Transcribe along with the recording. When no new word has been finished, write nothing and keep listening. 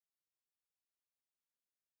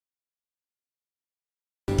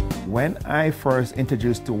When I first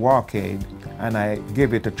introduced to WALKAIDE and I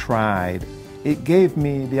gave it a try, it gave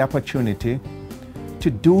me the opportunity to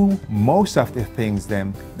do most of the things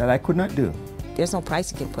that I could not do. There's no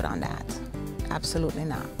price you can put on that. Absolutely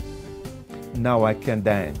not. Now I can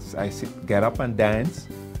dance. I get up and dance,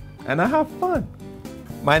 and I have fun.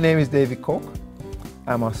 My name is David Cook.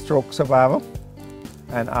 I'm a stroke survivor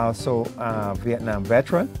and also a Vietnam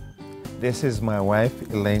veteran. This is my wife,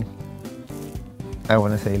 Elaine. I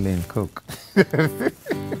want to say Elaine Cook.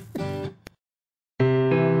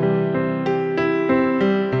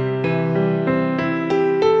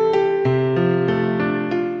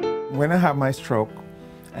 When I had my stroke,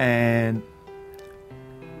 and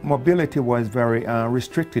mobility was very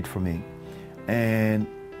restricted for me, and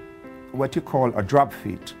what you call a drop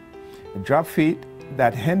feet. A drop feet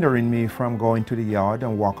that hindering me from going to the yard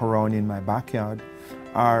and walk around in my backyard,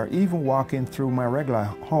 or even walking through my regular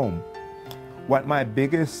home. What my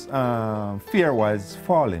biggest fear was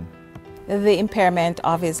falling. The impairment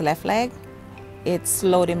of his left leg, it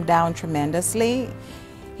slowed him down tremendously.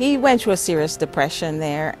 He went through a serious depression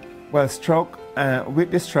there. Well, stroke,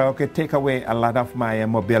 with the stroke, it take away a lot of my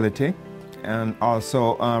mobility and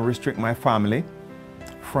also restrict my family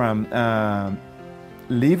from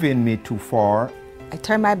leaving me too far. I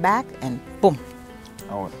turned my back and boom.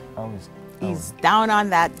 He's down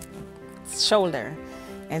on that shoulder.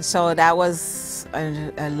 And so that was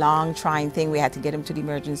a long trying thing. We had to get him to the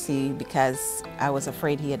emergency because I was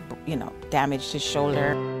afraid he had, damaged his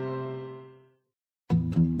shoulder.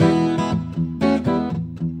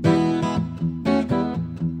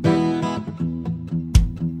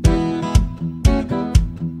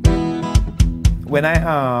 When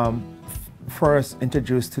I first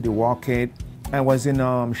introduced to the WALKAIDE, I was in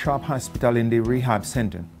Sharp Hospital in the rehab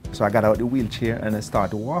center. So I got out the wheelchair and I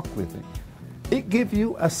started to walk with it. It gives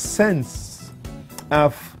you a sense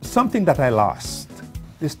of something that I lost.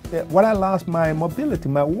 What I lost, my mobility,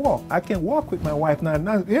 my walk. I can walk with my wife now.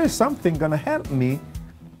 Now here's something gonna help me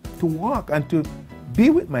to walk and to be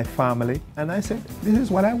with my family. And I said, this is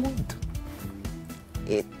what I want.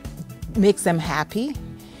 It makes them happy.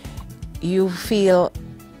 You feel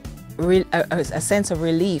a sense of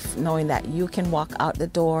relief knowing that you can walk out the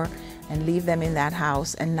door and leave them in that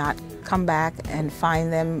house and not come back and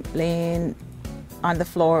find them laying on the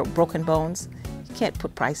floor, broken bones. You can't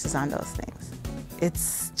put prices on those things.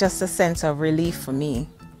 It's just a sense of relief for me,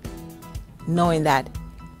 knowing that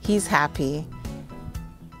he's happy,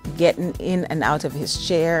 getting in and out of his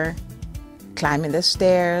chair, climbing the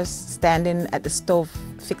stairs, standing at the stove,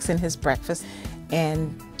 fixing his breakfast,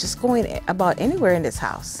 and just going about anywhere in this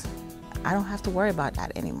house. I don't have to worry about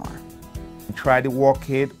that anymore. Try the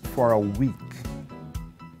WALKAIDE for a week.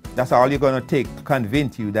 That's all you're going to take to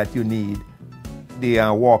convince you that you need the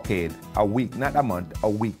WALKAIDE. A week, not a month, a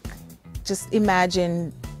week. Just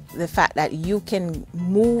imagine the fact that you can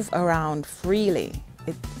move around freely.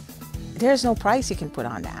 There's no price you can put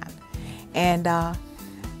on that. And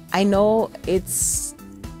I know it's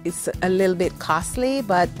a little bit costly,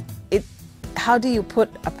 but how do you put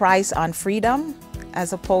a price on freedom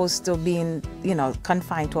as opposed to being,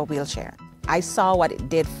 confined to a wheelchair? I saw what it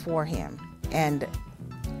did for him, and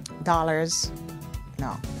dollars,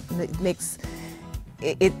 no,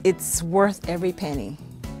 it's worth every penny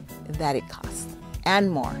that it costs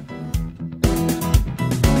and more.